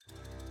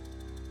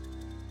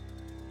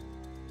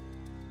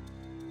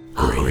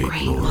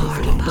great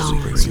Lord of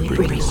bones, we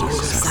bring all the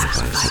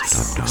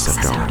sacrifice,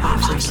 accept our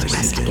offerings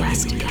to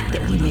rest again,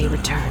 that we may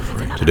return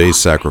with another. Today's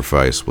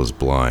sacrifice was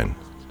blind.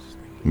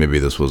 Maybe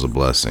this was a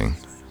blessing,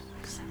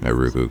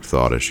 Irukuk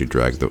thought as she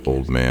dragged the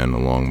old man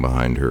along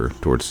behind her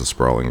towards the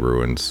sprawling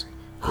ruins.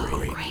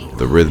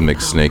 The rhythmic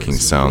snaking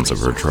sounds of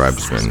her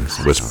tribesmen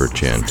whisper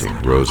chanting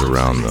rose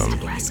around them,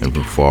 and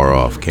from far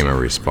off came a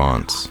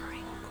response,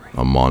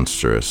 a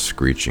monstrous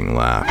screeching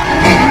laugh.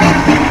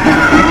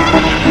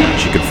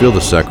 She could feel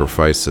the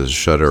sacrifices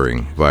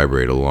shuddering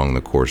vibrate along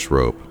the coarse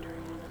rope.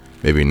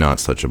 Maybe not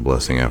such a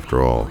blessing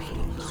after all.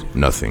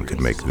 Nothing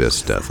could make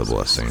this death a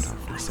blessing.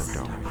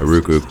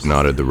 Irukuk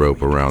knotted the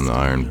rope around the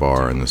iron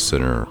bar in the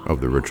center of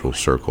the ritual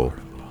circle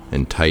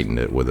and tightened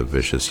it with a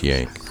vicious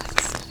yank.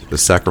 The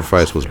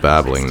sacrifice was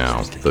babbling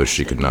now, though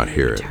she could not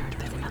hear it.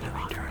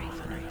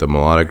 The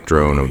melodic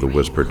drone of the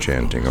whisper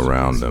chanting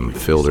around them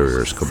filled her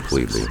ears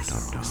completely,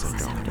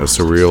 a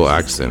surreal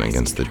accent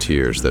against the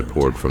tears that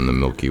poured from the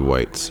milky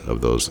whites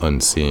of those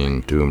unseeing,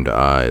 doomed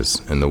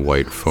eyes and the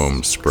white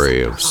foam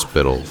spray of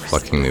spittle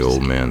flecking the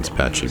old man's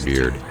patchy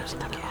beard.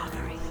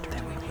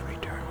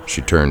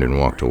 She turned and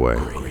walked away.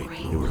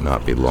 It would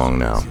not be long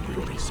now.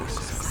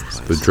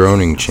 The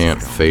droning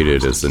chant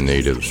faded as the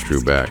natives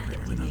drew back,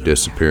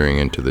 disappearing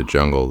into the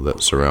jungle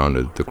that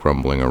surrounded the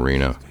crumbling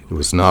arena. It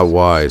was not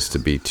wise to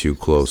be too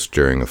close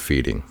during a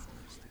feeding.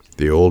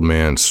 The old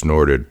man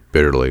snorted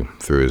bitterly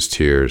through his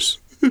tears.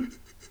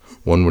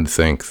 One would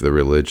think the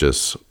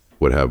religious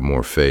would have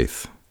more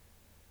faith.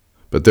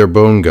 But their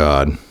bone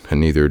god had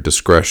neither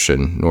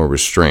discretion nor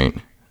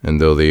restraint,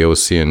 and though the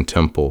Ossien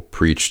temple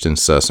preached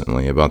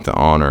incessantly about the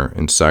honor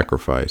and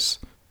sacrifice,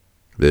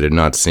 they did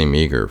not seem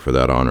eager for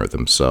that honor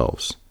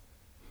themselves.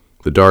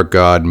 The dark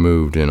god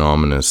moved in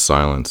ominous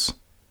silence.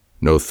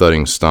 No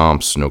thudding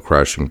stomps, no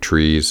crashing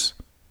trees.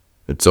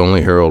 Its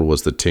only herald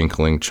was the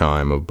tinkling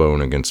chime of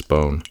bone against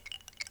bone.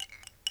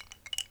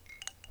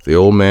 The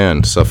old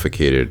man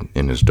suffocated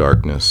in his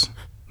darkness,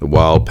 the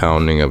wild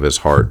pounding of his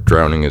heart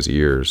drowning his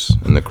ears,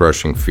 and the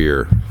crushing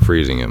fear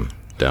freezing him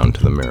down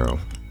to the marrow.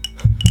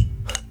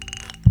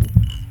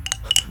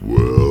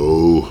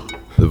 Well?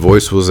 The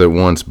voice was at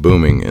once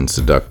booming and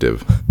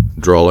seductive,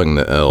 drawling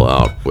the L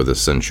out with a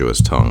sensuous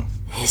tongue.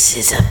 This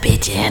is a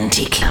bit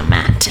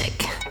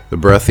anticlimactic. The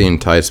breathy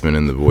enticement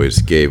in the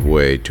voice gave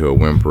way to a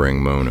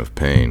whimpering moan of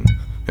pain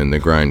and the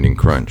grinding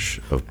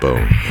crunch of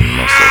bone and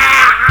muscle.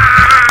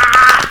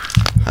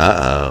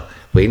 Uh-oh,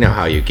 we know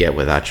how you get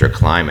without your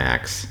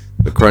climax.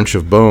 The crunch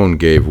of bone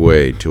gave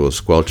way to a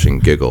squelching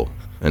giggle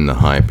and the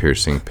high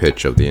piercing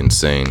pitch of the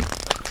insane.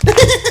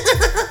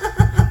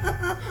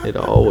 It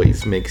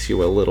always makes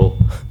you a little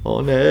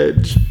on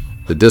edge.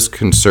 The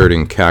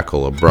disconcerting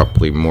cackle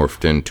abruptly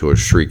morphed into a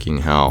shrieking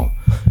howl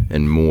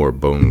and more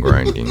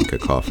bone-grinding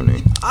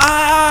cacophony.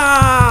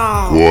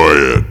 Ow!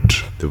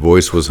 Quiet. The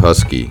voice was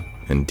husky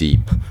and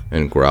deep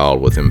and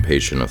growled with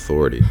impatient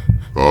authority.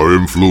 Our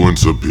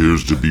influence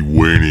appears to be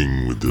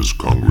waning with this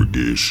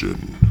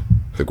congregation.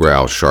 The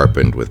growl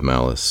sharpened with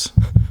malice.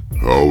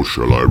 How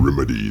shall I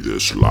remedy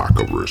this lack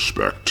of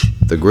respect?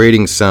 The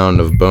grating sound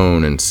of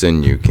bone and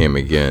sinew came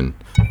again,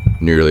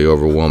 nearly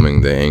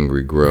overwhelming the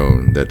angry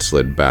groan that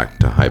slid back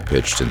to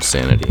high-pitched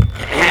insanity.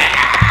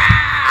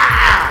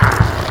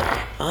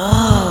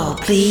 Oh,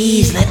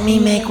 please let me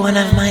make one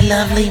of my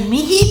lovely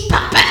meat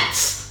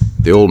puppets.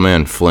 The old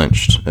man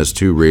flinched as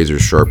two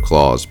razor-sharp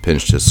claws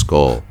pinched his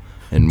skull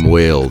and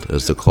wailed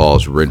as the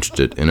claws wrenched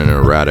it in an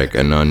erratic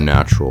and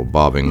unnatural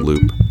bobbing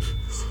loop.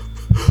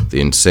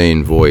 The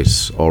insane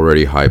voice,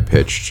 already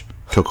high-pitched,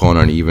 took on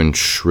an even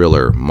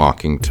shriller,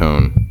 mocking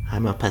tone.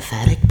 I'm a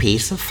pathetic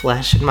piece of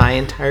flesh, and my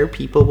entire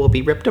people will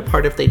be ripped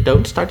apart if they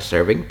don't start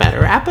serving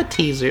better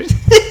appetizers.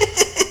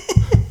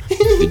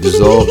 It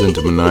dissolved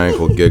into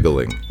maniacal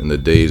giggling, and the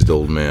dazed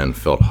old man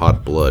felt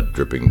hot blood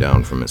dripping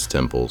down from his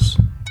temples.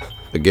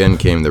 Again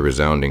came the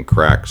resounding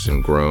cracks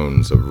and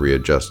groans of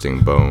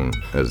readjusting bone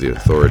as the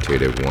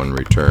authoritative one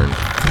returned.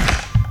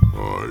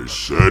 I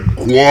said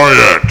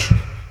quiet!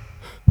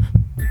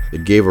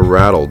 It gave a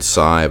rattled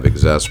sigh of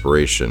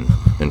exasperation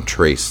and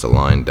traced a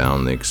line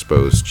down the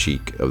exposed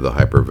cheek of the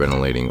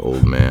hyperventilating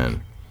old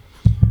man.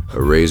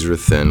 A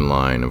razor-thin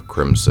line of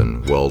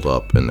crimson welled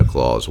up in the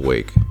claw's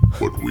wake.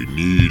 What we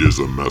need is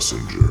a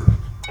messenger.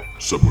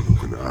 Someone who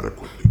can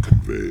adequately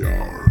convey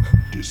our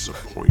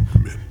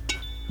disappointment.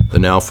 The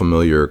now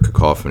familiar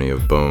cacophony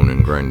of bone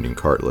and grinding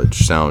cartilage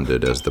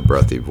sounded as the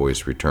breathy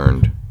voice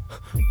returned.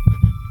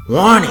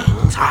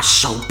 Warnings are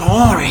so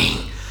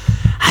boring.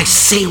 I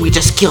say we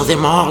just kill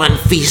them all and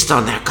feast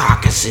on their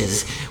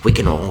carcasses. We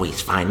can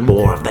always find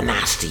more of the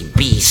nasty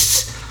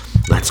beasts.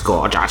 Let's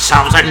gorge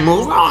ourselves and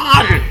move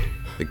on.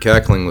 The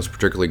cackling was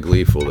particularly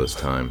gleeful this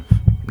time,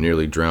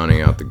 nearly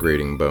drowning out the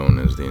grating bone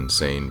as the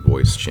insane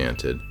voice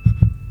chanted.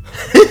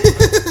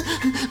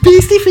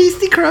 Beastie,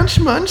 feasty, crunch,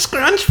 munch,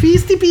 scrunch,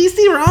 feasty,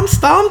 beastie, rom,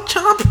 stomp,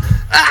 chomp.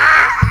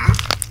 Ah!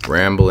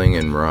 Rambling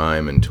in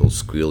rhyme until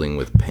squealing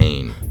with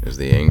pain as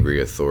the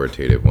angry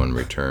authoritative one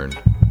returned.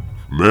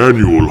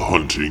 Manual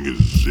hunting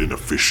is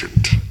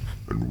inefficient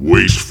and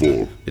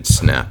wasteful. It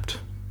snapped.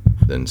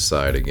 then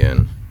sighed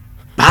again.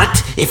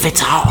 But if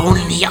it's our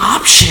only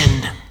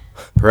option...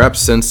 Perhaps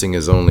sensing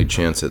his only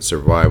chance at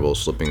survival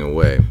slipping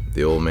away,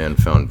 the old man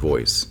found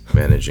voice,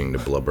 managing to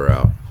blubber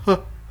out.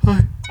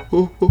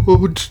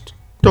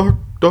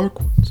 Dark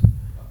ones.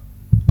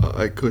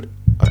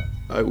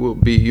 I will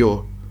be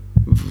your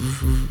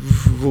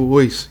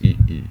voice,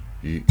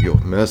 your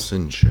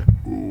messenger.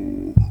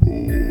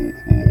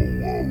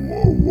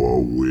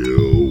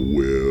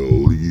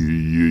 Will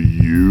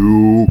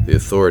you? The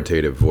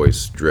authoritative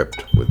voice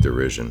dripped with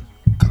derision.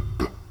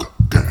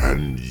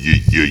 Can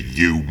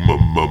you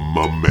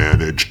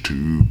manage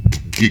to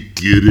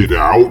get it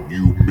out,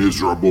 you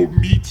miserable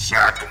meat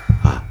sack?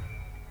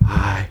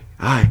 I.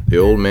 The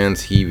old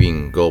man's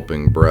heaving,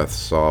 gulping breath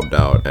sobbed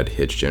out at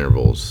hitched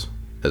intervals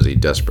as he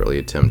desperately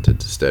attempted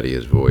to steady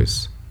his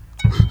voice.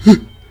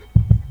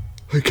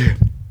 I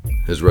can't.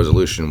 His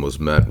resolution was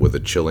met with a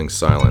chilling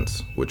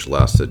silence, which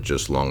lasted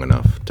just long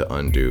enough to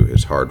undo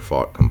his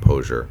hard-fought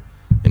composure,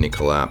 and he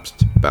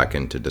collapsed back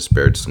into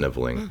despaired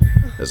sniveling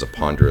as a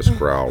ponderous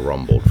growl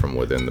rumbled from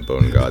within the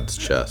bone god's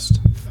chest.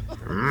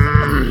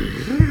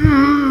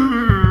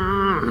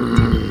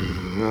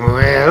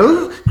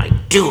 Well, I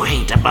do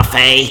hate a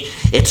buffet.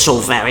 It's so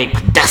very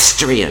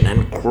pedestrian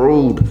and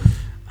crude.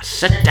 A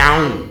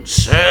sit-down,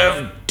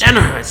 served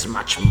dinner is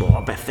much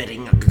more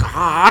befitting a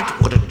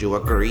god, wouldn't you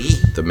agree?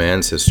 The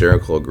man's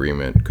hysterical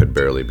agreement could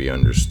barely be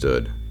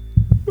understood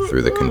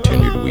through the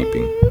continued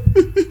weeping.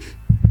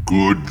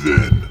 Good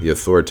then. The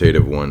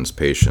authoritative one's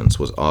patience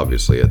was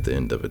obviously at the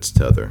end of its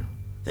tether.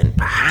 Then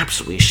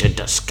perhaps we should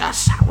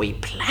discuss how we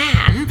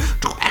plan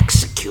to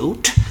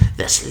execute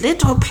this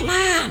little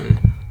plan.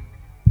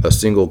 A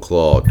single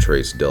claw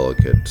traced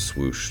delicate,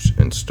 swooshed,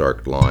 and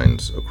stark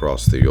lines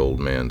across the old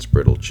man's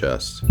brittle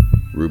chest.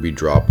 Ruby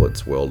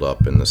droplets welled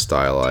up in the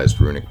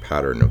stylized runic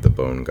pattern of the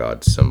bone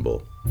god's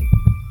symbol.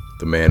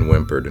 The man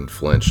whimpered and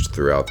flinched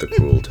throughout the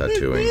cruel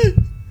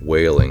tattooing,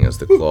 wailing as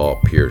the claw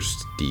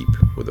pierced deep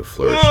with a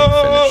flourishing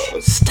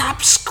finish.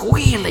 Stop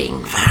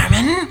squealing,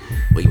 vermin.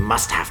 We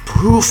must have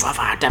proof of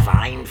our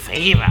divine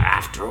favor,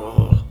 after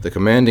all. The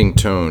commanding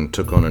tone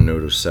took on a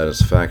note of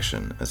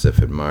satisfaction, as if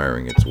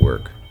admiring its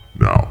work.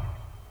 Now,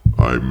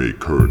 I may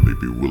currently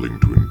be willing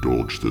to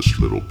indulge this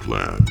little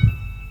plan,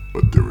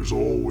 but there is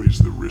always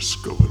the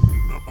risk of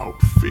an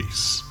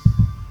about-face.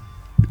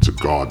 It's a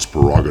god's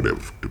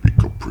prerogative to be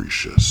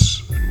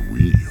capricious, and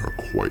we are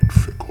quite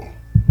fickle.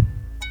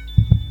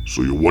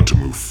 So you'll want to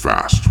move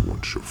fast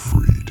once you're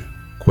freed.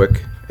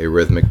 Quick,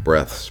 arrhythmic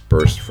breaths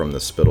burst from the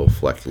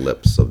spittle-flecked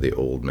lips of the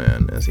old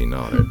man as he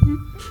nodded.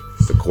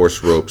 The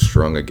coarse rope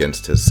strung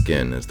against his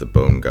skin as the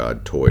bone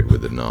god toyed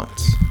with the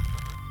knots.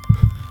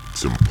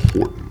 It's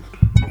important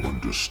to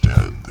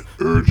understand the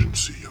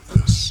urgency of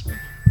this,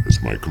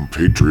 as my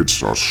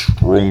compatriots are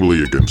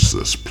strongly against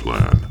this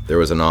plan. There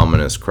was an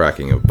ominous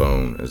cracking of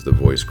bone as the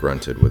voice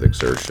grunted with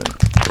exertion.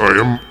 I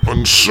am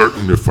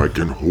uncertain if I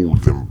can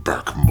hold them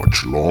back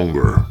much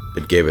longer.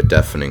 It gave a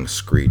deafening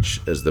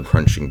screech as the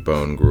crunching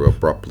bone grew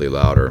abruptly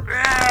louder.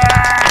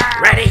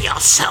 Ready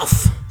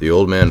yourself. The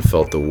old man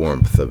felt the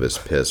warmth of his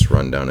piss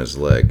run down his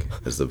leg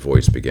as the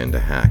voice began to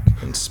hack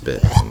and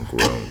spit and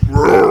groan.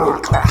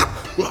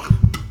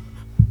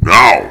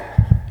 Now!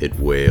 It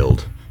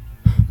wailed.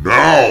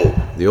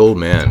 Now! The old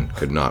man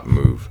could not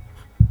move.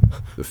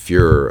 The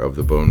furor of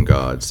the bone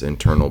god's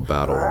internal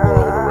battle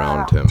whirled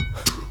around him,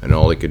 and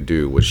all he could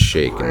do was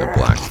shake in the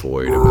black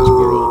void of his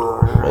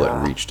world while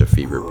it reached a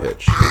fever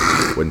pitch,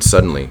 when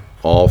suddenly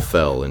all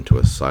fell into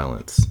a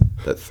silence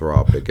that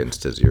throbbed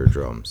against his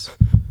eardrums.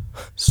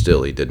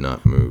 Still he did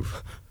not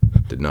move,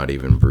 did not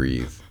even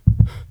breathe.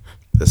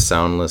 The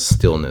soundless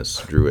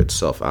stillness drew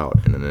itself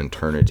out in an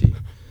eternity,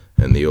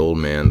 and the old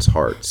man's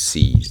heart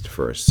seized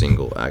for a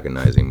single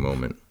agonizing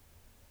moment.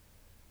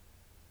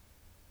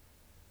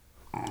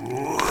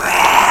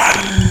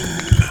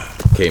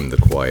 Came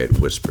the quiet,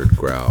 whispered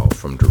growl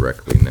from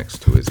directly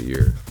next to his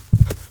ear,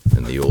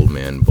 and the old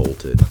man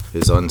bolted,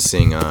 his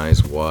unseeing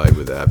eyes wide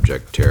with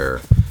abject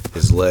terror,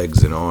 his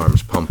legs and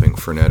arms pumping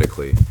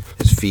frenetically.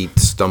 His feet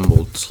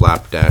stumbled,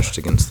 slapdashed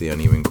against the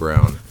uneven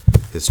ground,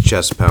 his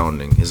chest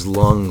pounding, his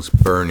lungs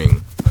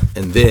burning.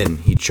 And then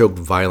he choked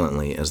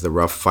violently as the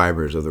rough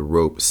fibers of the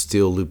rope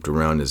still looped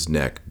around his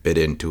neck bit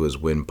into his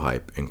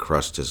windpipe and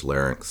crushed his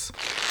larynx.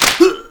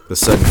 The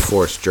sudden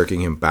force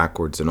jerking him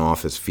backwards and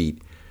off his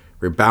feet,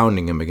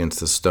 rebounding him against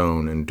the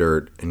stone and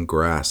dirt and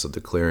grass of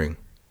the clearing.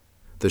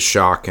 The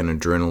shock and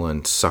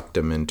adrenaline sucked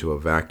him into a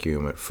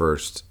vacuum at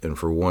first, and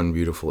for one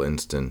beautiful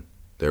instant,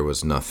 there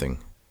was nothing.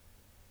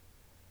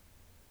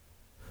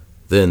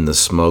 Then the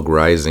smug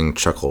rising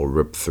chuckle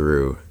ripped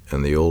through,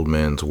 and the old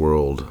man's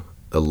world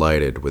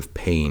alighted with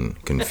pain,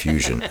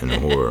 confusion, and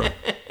horror.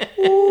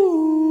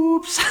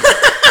 Oops.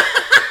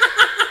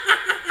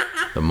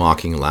 The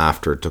mocking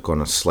laughter took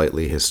on a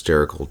slightly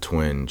hysterical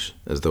twinge,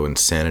 as though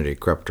insanity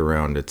crept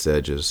around its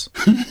edges.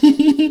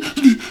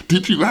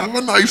 Did you have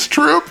a nice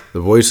trip? The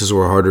voices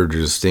were harder to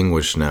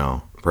distinguish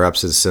now.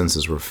 Perhaps his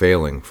senses were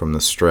failing from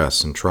the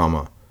stress and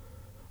trauma,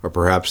 or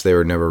perhaps they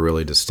were never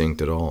really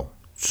distinct at all.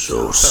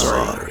 So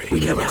sorry. We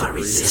can never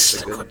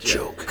resist a good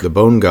joke. The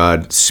bone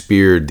god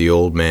speared the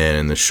old man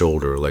in the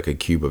shoulder like a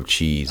cube of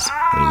cheese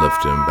and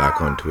lifted him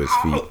back onto his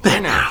feet. There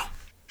now.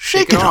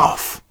 Shake it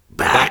off.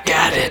 Back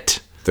at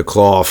it. The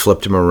claw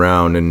flipped him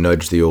around and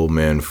nudged the old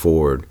man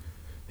forward.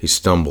 He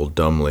stumbled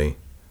dumbly,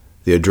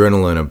 the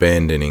adrenaline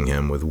abandoning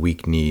him with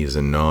weak knees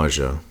and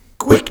nausea.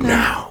 Quick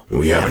now.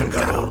 We haven't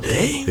got all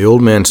day. The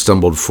old man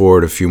stumbled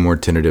forward a few more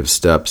tentative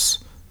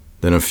steps,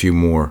 then a few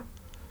more.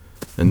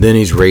 And then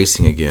he's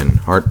racing again,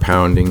 heart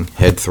pounding,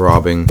 head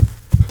throbbing,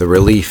 the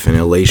relief and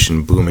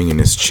elation booming in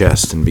his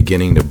chest and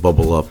beginning to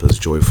bubble up as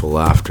joyful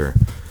laughter,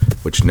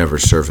 which never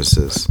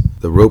surfaces.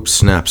 The rope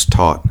snaps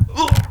taut.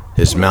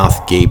 His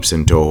mouth gapes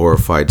into a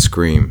horrified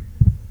scream,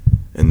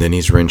 and then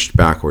he's wrenched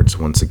backwards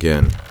once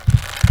again.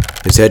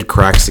 His head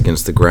cracks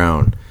against the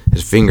ground.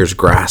 His fingers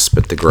grasp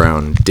at the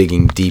ground,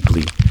 digging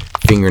deeply,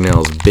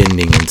 fingernails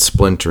bending and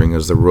splintering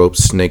as the rope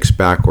snakes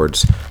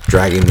backwards,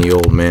 dragging the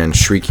old man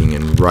shrieking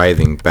and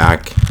writhing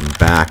back and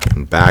back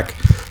and back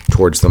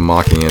towards the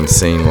mocking,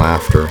 insane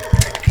laughter,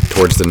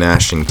 towards the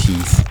gnashing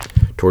teeth,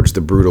 towards the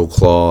brutal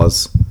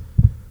claws.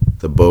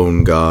 The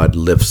bone god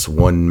lifts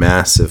one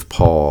massive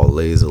paw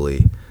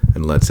lazily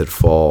and lets it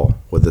fall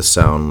with a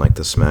sound like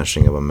the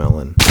smashing of a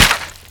melon.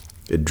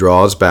 It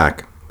draws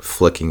back,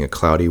 flicking a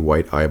cloudy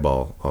white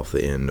eyeball off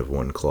the end of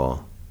one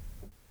claw.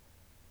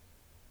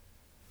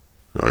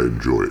 I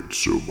enjoy it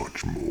so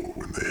much more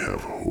when they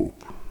have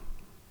hope.